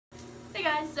Hey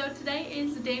guys, so today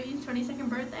is Dami's 22nd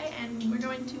birthday and we're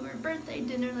going to our birthday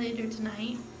dinner later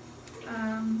tonight.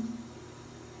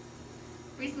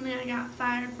 Recently I got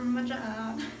fired from my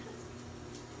job.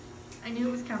 I knew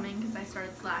it was coming because I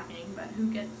started slacking, but who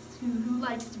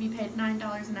likes to be paid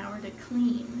 $9 an hour to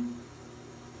clean?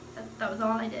 That was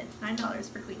all I did, $9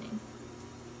 for cleaning.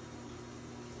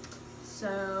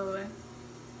 So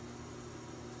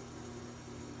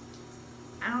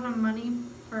I don't have money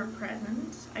for a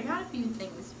present. I got a few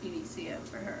things BBCO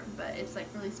for her, but it's like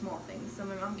really small things. So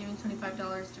my mom gave me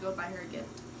 $25 to go buy her a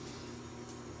gift.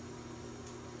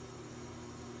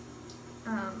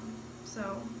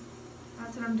 So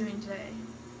that's what I'm doing today.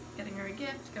 Getting her a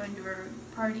gift, going to her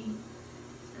party,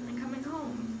 and then coming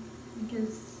home.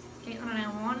 Because Caitlin and I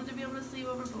wanted to be able to sleep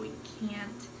over, but we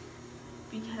can't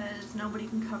because nobody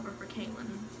can cover for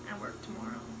Caitlin at work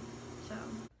tomorrow. So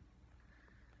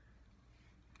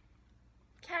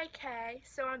okay,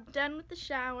 so I'm done with the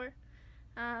shower.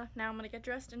 Now I'm gonna get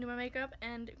dressed and do my makeup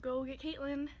and go get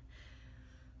Caitlin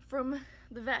from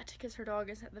the vet because her dog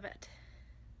is at the vet.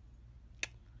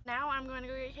 Now I'm going to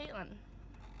go get Caitlin.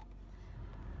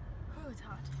 Oh, it's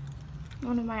hot.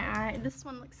 One of my eyes. This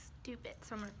one looks stupid,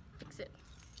 so I'm gonna fix it.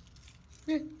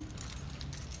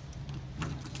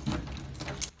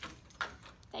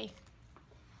 Hey.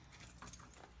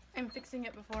 I'm fixing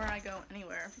it before I go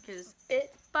anywhere because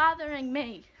it's bothering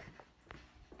me.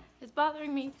 It's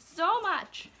bothering me so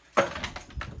much.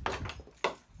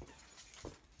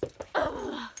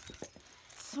 Ugh.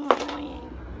 So annoying.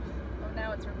 Oh,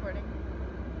 now it's recording.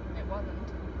 It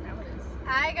wasn't. Now it is.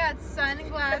 I got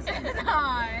sunglasses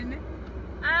on.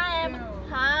 I am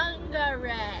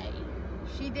hungry.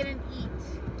 She didn't eat.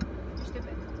 You're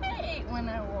stupid. I ate when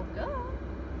I woke up.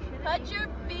 Put your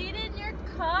feet in your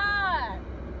car.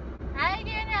 I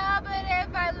can't help it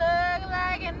if I look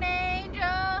like an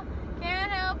angel.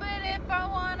 Can't help it if I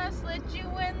wanna slit you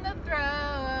in the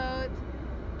throat.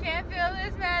 Can't feel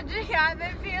this magic I've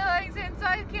been feeling since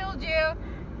I killed you.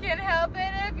 Can't help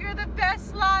it if you're the best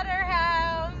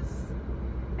slaughterhouse.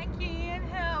 I can't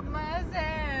help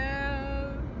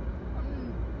myself.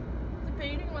 I'm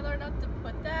debating whether or not to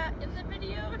put that in the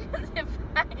video because if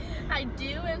I do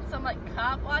and some like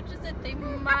cop watches it, they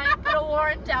might put a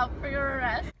warrant out for your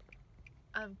arrest.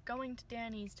 Of going to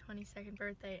Dani's 22nd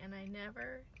birthday and I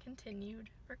never continued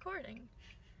recording.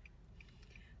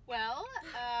 Well,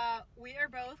 we are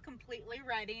both completely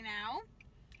ready now.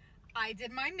 I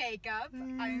did my makeup.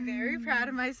 I'm very proud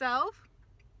of myself.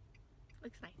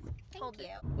 Looks nice. Thank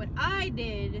you. What I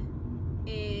did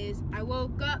is I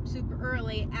woke up super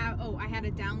early. I had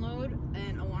to download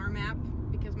an alarm app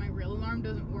because my real alarm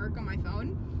doesn't work on my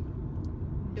phone.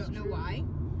 Don't know why.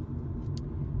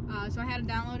 So I had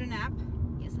to download an app.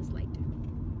 Yes, it's late.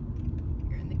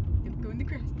 Don't go in the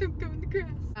grass. Don't go in the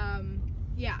grass.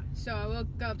 Yeah. So I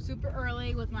woke up super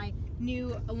early with my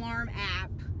new alarm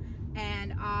app.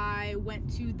 And I went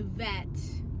to the vet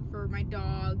for my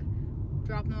dog,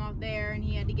 dropped him off there, and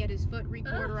he had to get his foot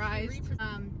recauterized.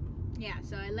 Yeah,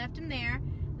 so I left him there.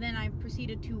 Then I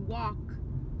proceeded to walk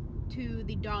to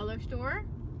the dollar store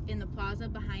in the plaza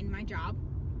behind my job.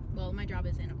 Well, my job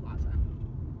is in a plaza,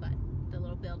 but the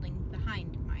little building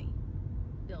behind my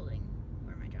building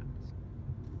where my job is.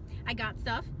 I got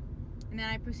stuff, and then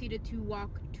I proceeded to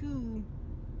walk to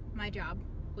my job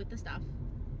with the stuff.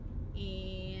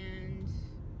 And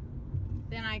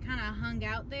then I kind of hung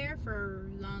out there for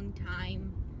a long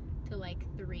time till like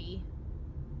 3.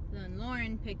 Then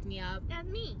Lauren picked me up. That's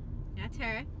me. That's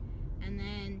her. And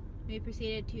then we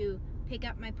proceeded to pick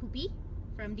up my poopy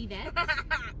from the vet.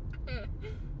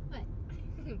 What?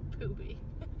 Poopy.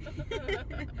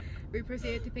 We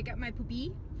proceeded to pick up my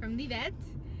poopy from the vet.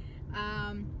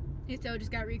 His toe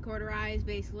just got recauterized.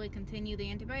 Basically, continue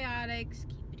the antibiotics,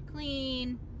 keep it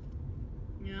clean.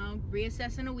 You know,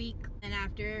 reassess in a week. And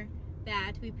after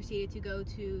that, we proceeded to go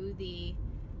to the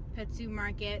pet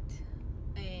supermarket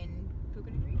in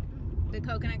Coconut Creek? The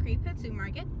Coconut Creek Pet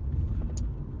Supermarket.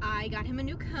 I got him a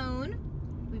new cone.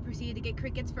 We proceeded to get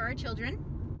crickets for our children.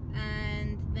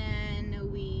 And then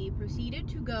we proceeded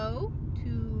to go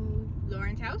to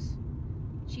Lauren's house.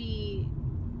 She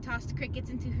tossed crickets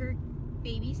into her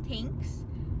baby's tanks.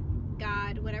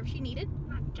 Got whatever she needed.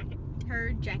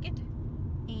 Her jacket.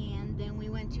 And then we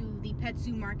went to the pet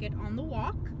supermarket on the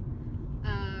walk,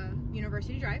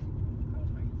 University Drive,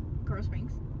 Coral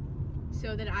Springs,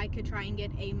 so that I could try and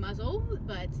get a muzzle,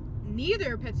 but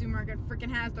neither pet supermarket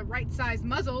freaking has the right size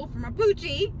muzzle for my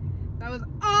poochie. That was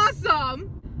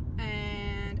awesome!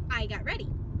 And I got ready.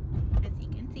 As you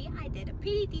can see, I did a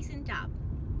pretty decent job.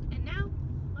 And now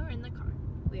we're in the car.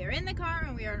 We are in the car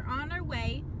and we are on our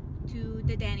way to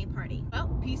the Dani party.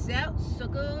 Well, peace out,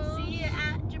 suckers. See you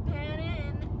at Japan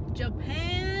in.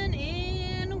 Japan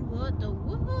in what the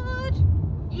what?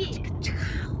 Yeah.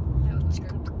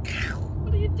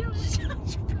 What are you doing?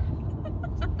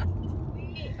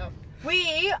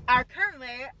 We are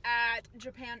currently at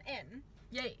Japan Inn,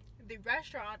 Yay. the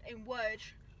restaurant in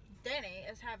which Dani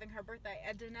is having her birthday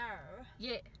at dinner.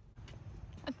 Yeah.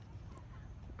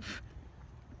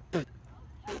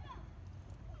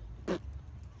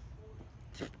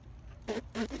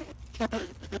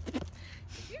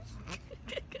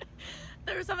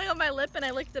 There was something on my lip and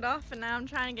I licked it off and now I'm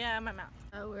trying to get it out of my mouth.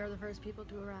 Oh, we're the first people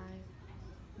to arrive.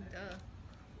 Duh.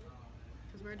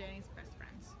 Because we're Dani's best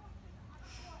friends.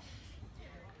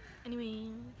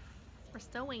 Anyways, we're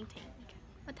still waiting.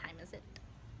 What time is it?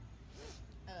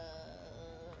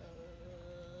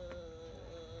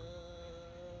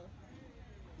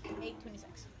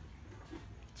 8:26.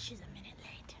 She's a minute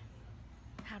late.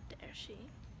 How dare she?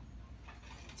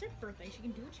 It's her birthday. She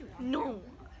can do what she wants. No.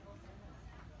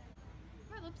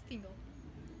 My lips tingle.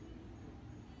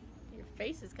 Your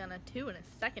face is gonna too in a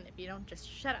second if you don't just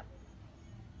shut up.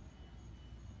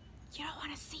 You don't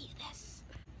want to see this.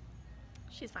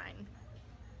 She's fine.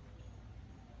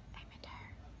 I meant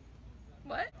her.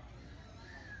 What?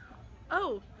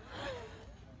 Oh.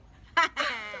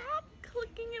 Stop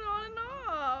clicking it on and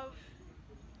off.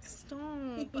 Stop.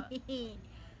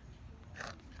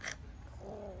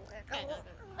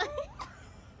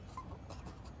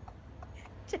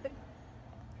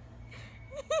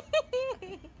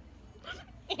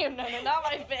 Ew, no, not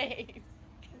my face.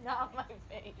 Not my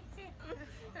face.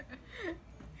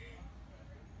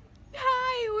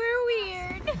 Hi, we're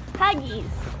weird. Huggies.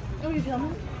 Oh, you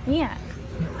filming? Yeah.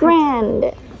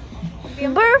 Grand.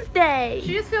 Birthday.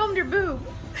 She just filmed your boob.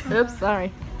 Oops,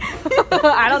 sorry.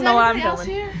 I don't know what I'm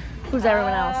filming. Who's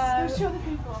everyone else? Show the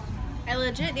people. I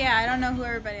legit, yeah, I don't know who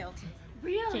everybody else is.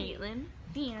 Really? Caitlin,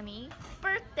 Dani,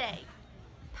 birthday.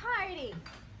 Party.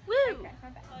 Woo. Okay, my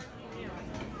bad.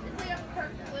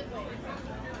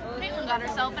 Caitlin got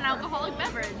herself an alcoholic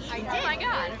beverage. I did. Oh my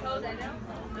god.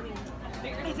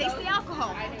 I taste the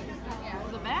alcohol.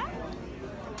 Was it bad?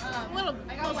 Little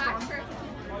strong.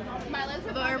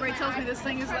 Although everybody tells me this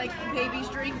thing is like baby's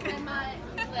drink.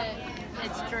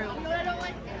 It's true.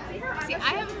 See,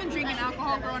 I haven't been drinking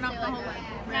alcohol growing up the whole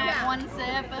life. Now one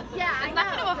sip. Yeah, It's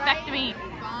not going to affect me.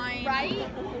 Fine. right?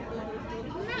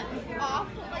 Isn't that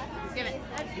awful? Like, Give it.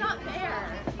 that's not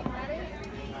fair.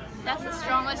 That's the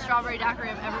strongest strawberry daiquiri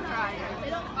I've ever tried.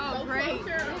 Oh, great.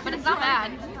 But it's not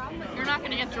bad. You're not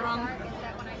going to get drunk.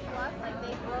 That when I flush, like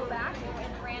they grow back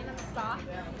in random spots.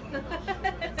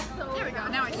 So There we go.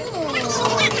 Now I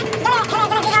taste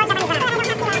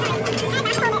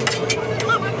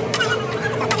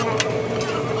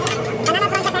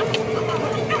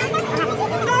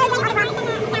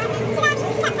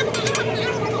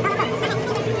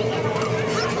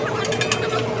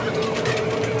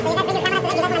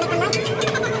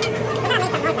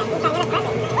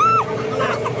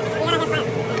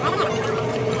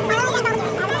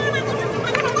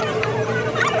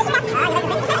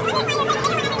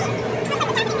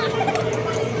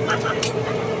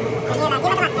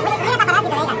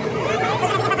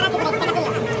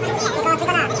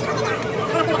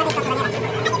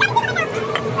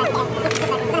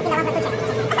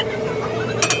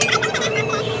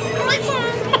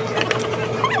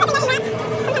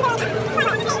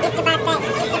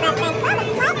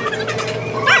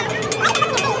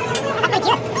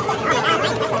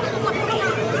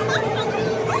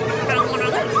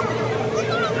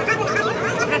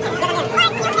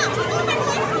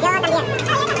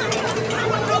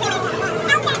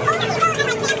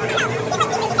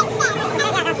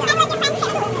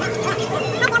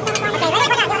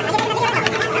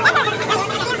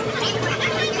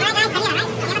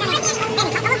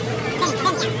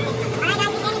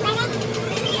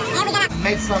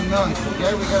Make some noise,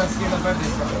 okay? We're gonna sing the birthday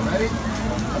song. Ready?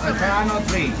 Okay, count on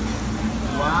 3.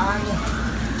 1,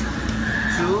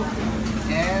 2,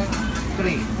 and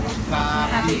 3.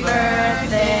 Happy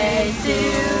birthday to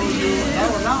you.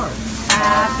 Lower, lower.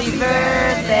 Happy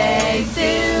birthday to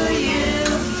you.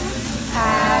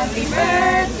 Happy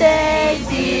birthday,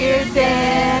 dear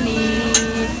Dani.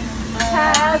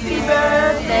 Happy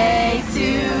birthday to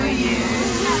you.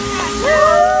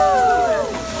 Woo!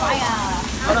 Fire.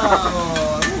 Bravo.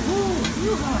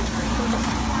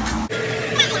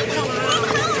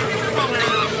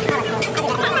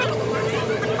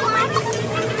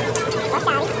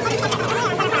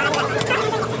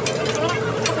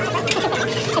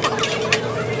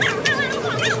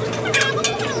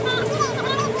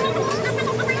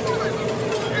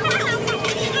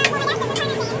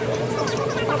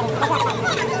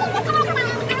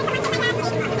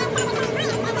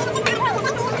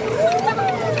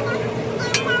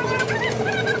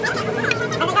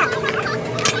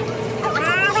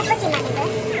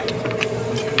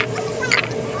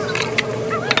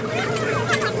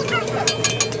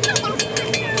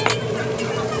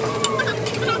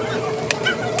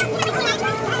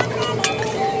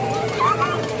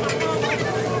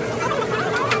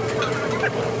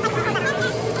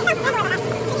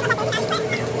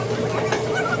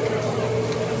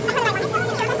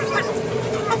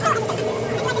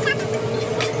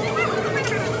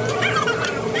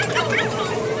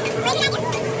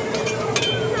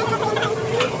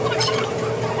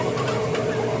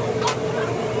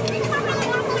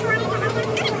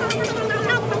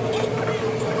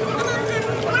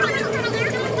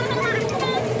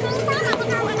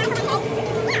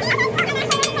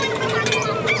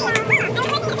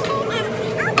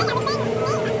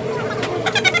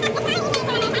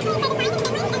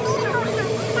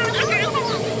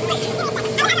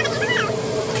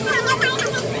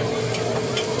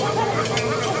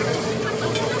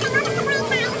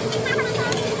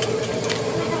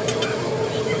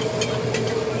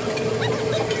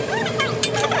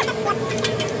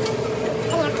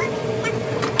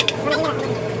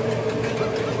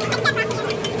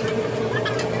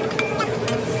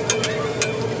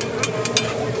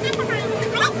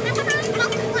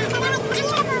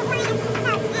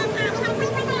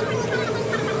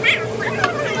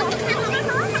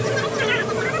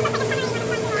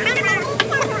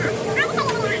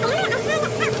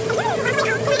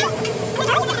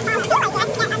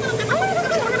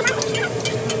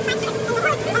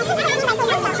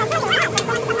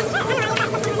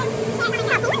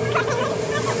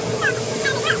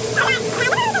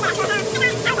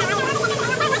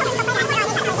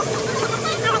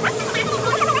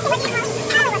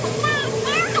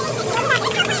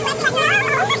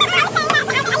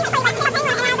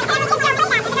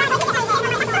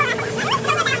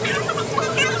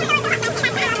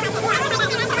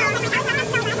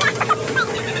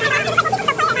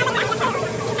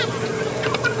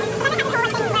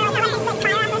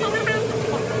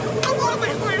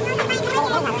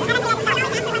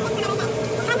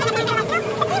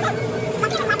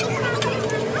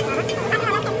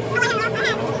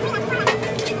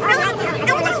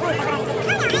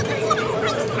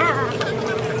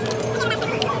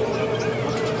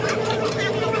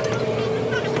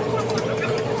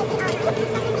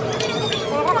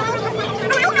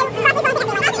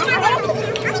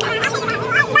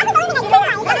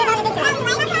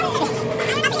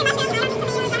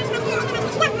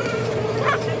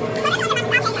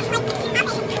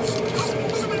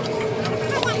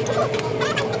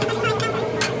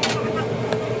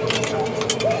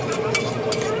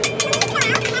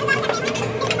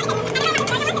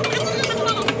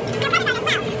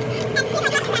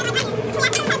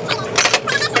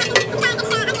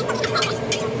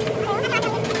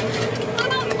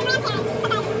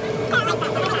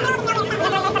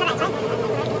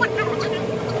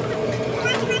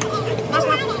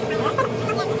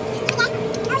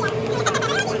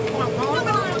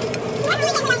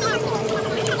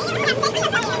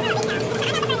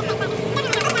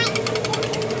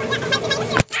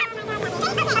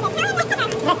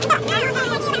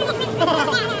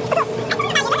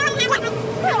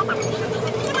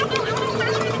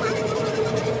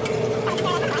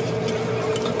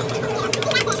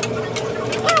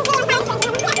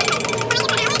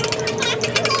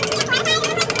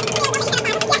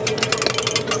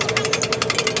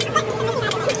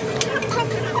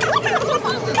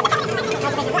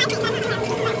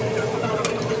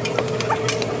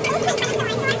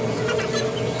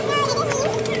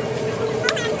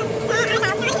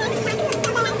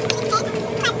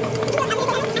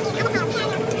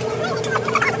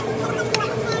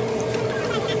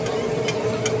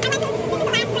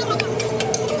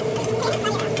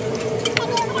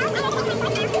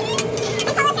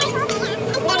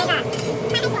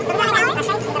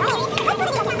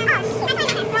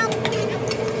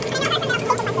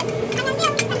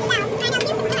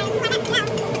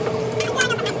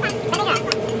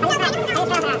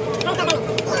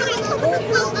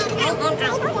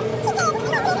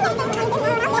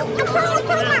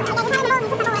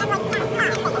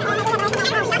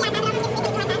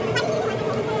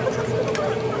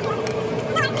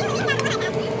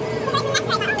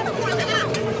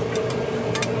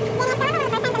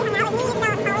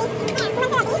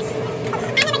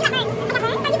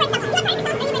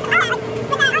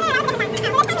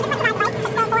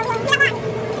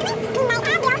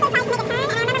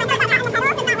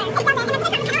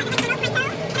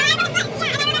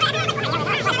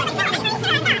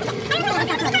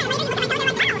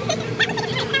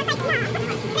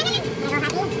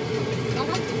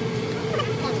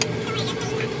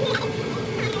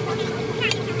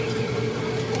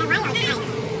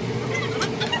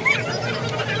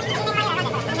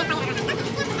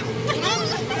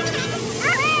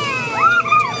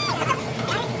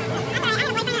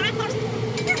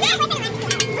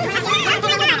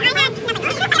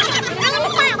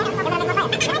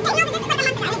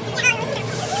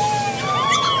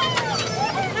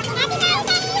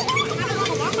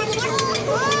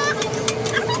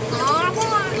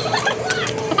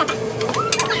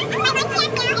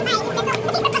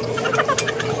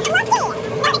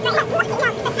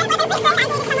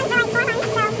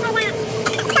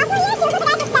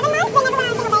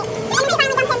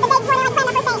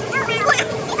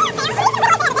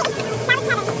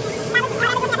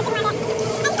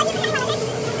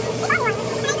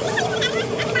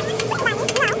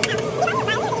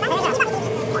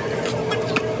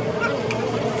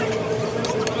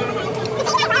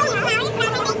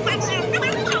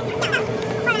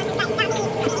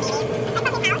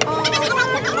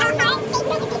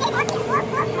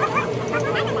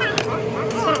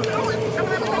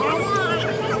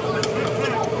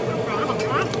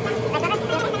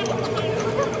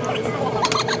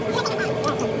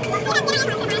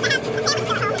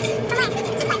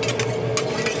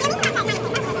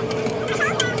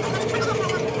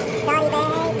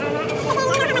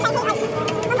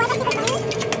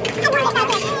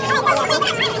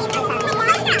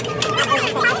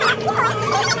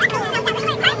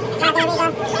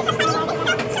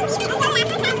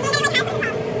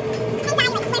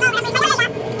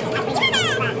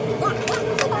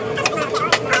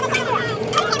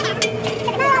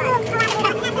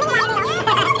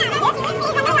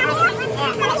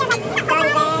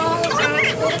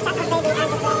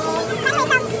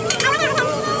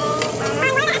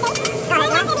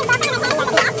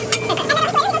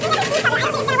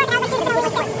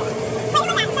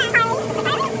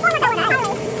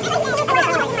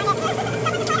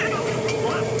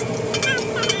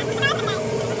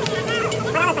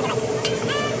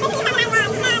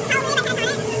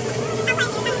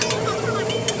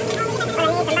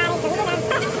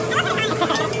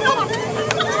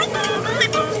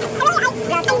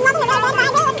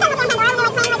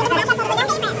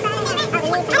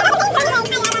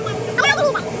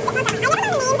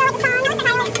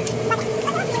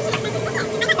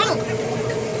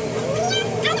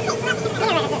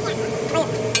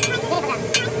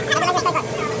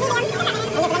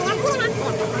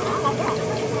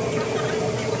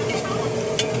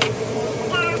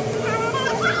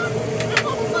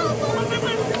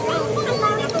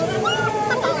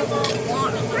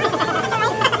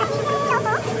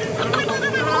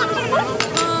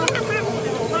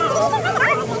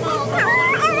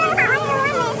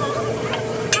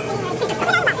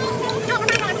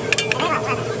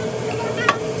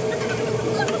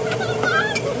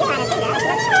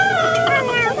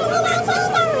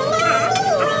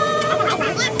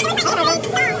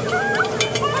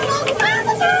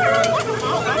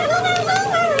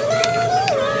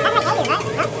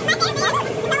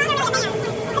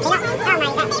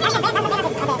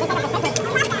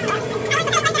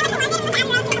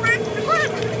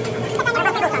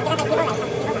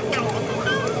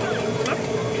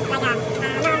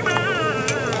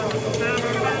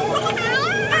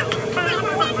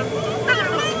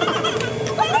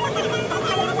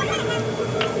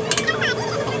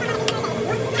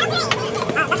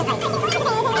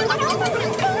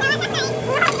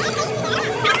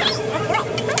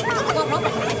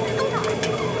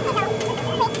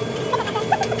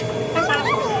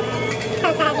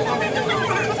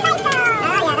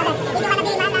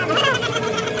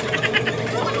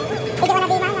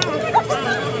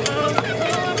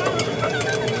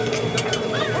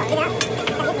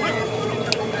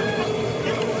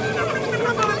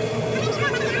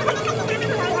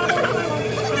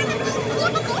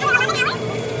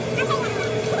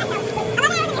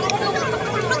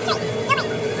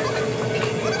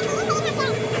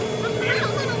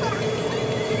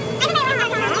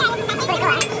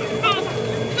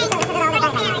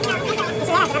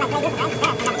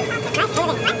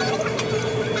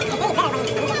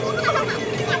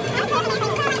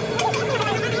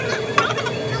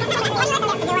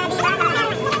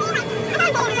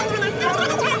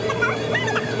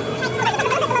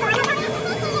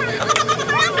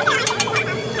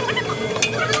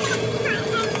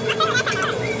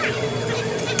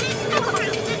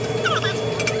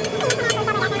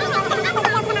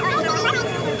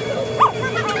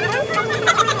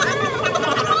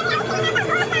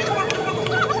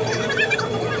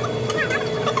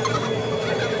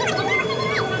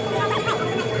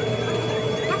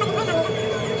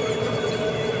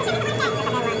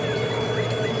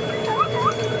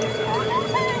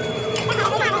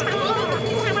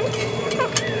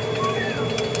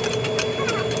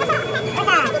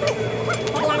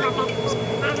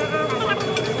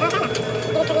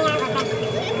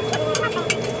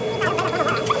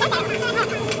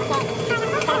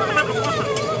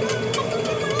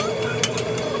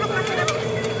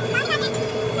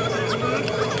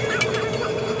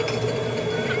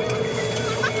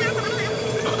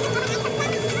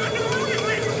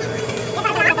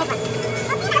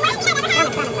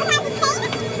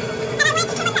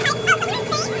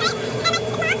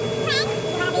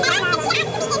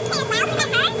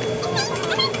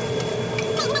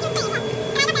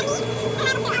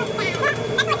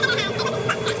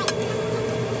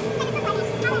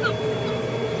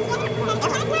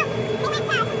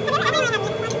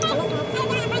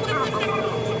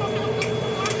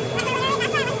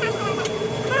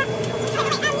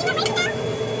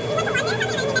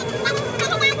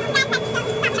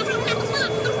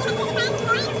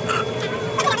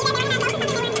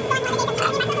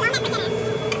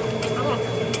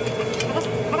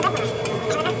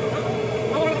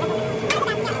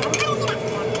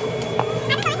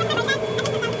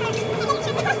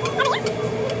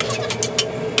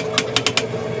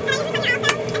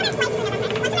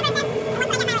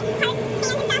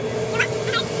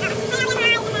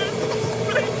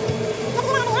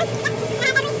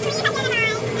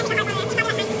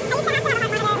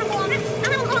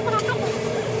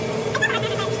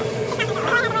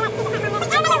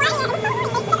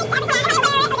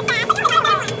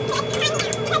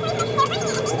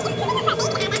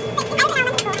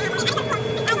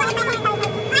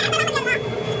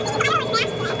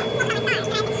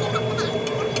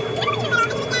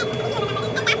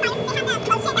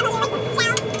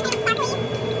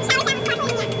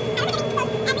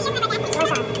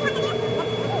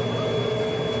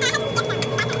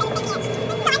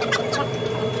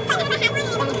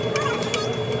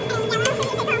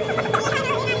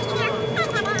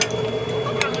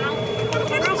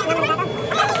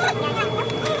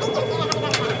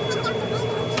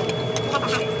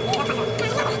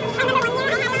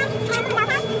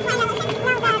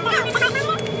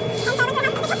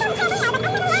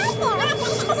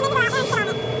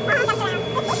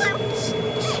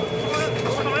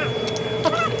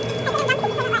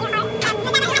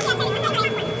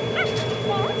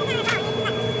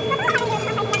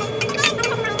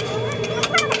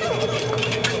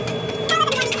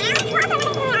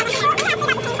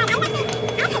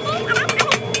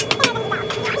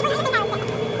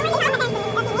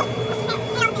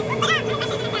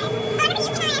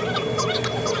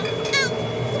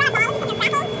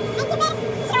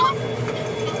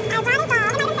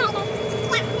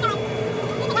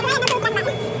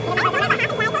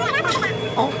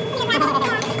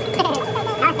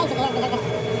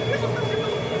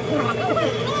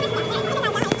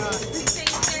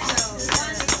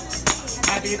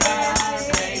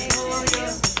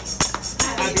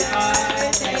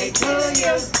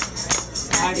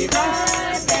 Happy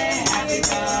birthday, happy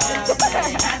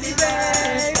birthday, happy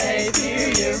birthday to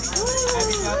you.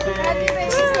 Happy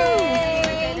birthday.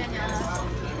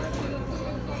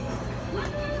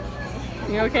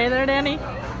 You okay there, Dani?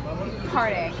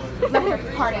 Parting.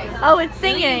 Parting. Oh, it's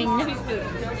singing.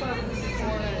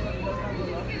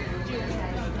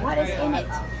 What is in it?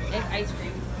 It's ice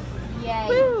cream. Yay.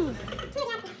 Woo.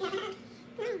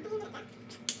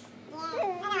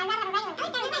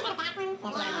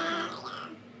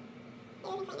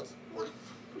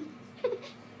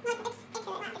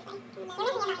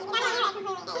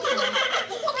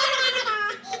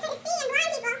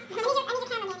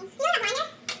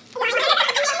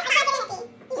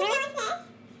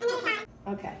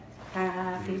 Okay.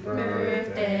 Happy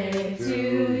birthday to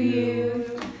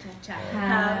you.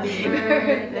 Happy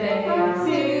birthday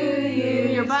to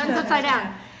you. Your button's upside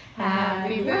down.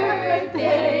 Happy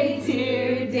birthday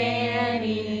to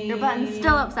Dani. Your button's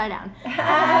still upside down.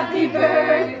 Happy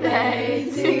birthday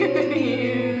to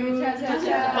you.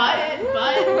 Button.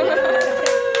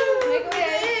 Make a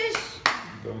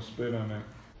Stay down there.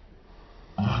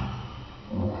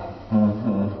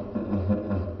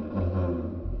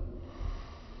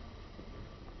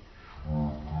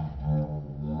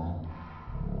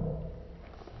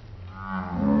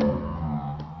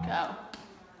 Go.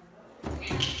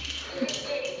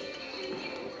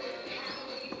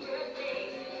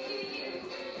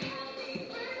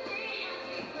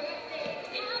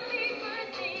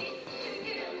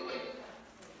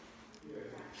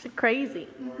 She's crazy.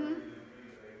 Mm-hmm.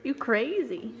 You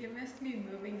crazy. You missed me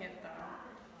moving it though.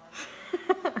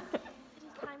 It is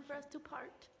time for us to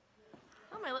part.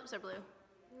 Oh, my lips are blue.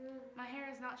 My hair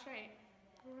is not straight.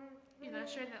 You know, I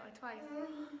straightened it like twice.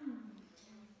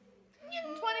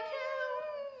 22!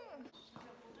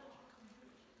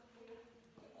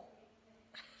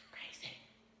 Crazy.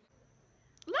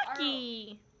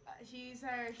 Lucky! She's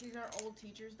our old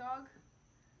teacher's dog.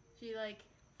 She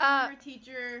former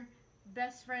teacher,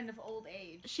 best friend of old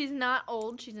age. She's not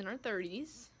old. She's in her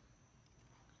 30s.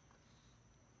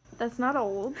 That's not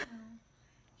old.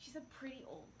 She's a pretty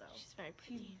old though. She's very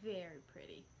pretty. She's very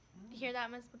pretty. You hear that,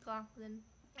 Miss McLaughlin?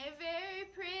 Very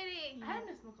pretty. I had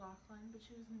Miss McLaughlin, but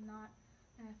she was not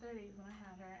in her 30s when I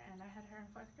had her, and I had her in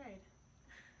 4th grade.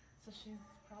 So she's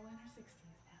probably in her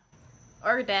 60s now.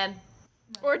 Or dead.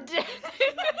 No, Or dead.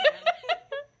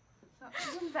 She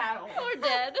isn't that old. Or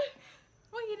dead.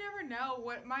 Well, you never know.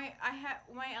 My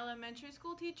elementary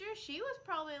school teacher, she was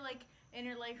probably in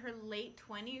her late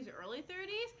 20s, early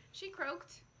 30s. She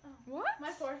croaked. Oh. What?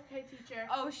 My 4th grade teacher.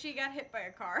 Oh, she got hit by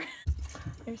a car.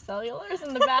 Your cellular's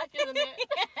in the back, isn't it?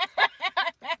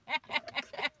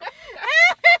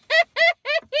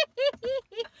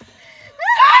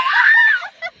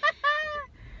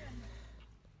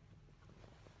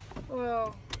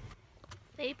 Whoa.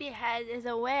 Sleepyhead is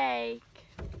awake.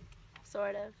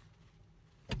 Sort of.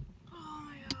 Oh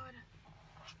my god.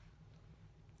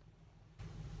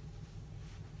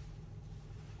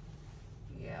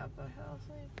 Yeah, but I'll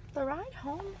sleep. The ride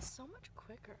home is so much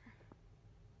quicker.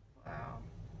 Wow.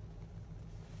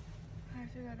 I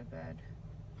have to go to bed.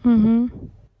 Mm-hmm.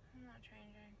 I'm not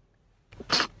changing.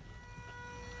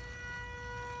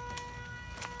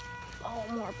 Oh,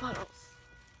 more puddles.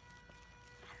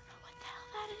 I don't know what the hell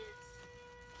that is.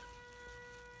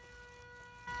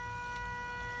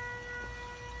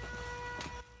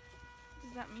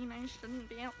 Does that mean I shouldn't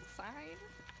be outside?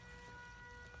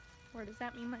 Or does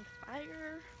that mean my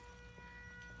fire?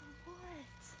 Or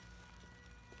what?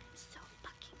 I'm so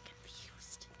fucking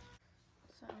confused.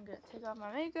 So I'm gonna take off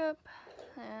my makeup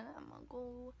and I'm gonna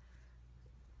go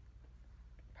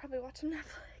probably watch some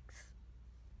Netflix.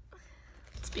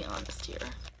 Let's be honest here.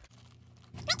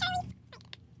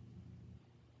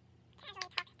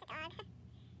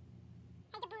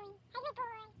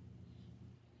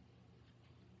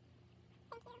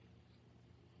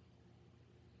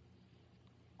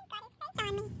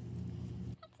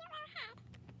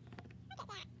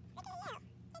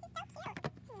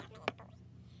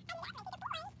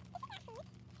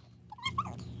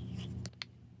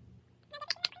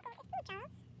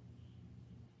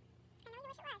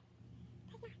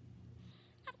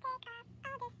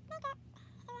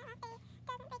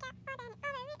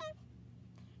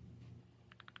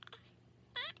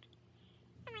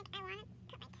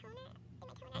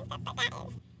 But that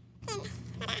is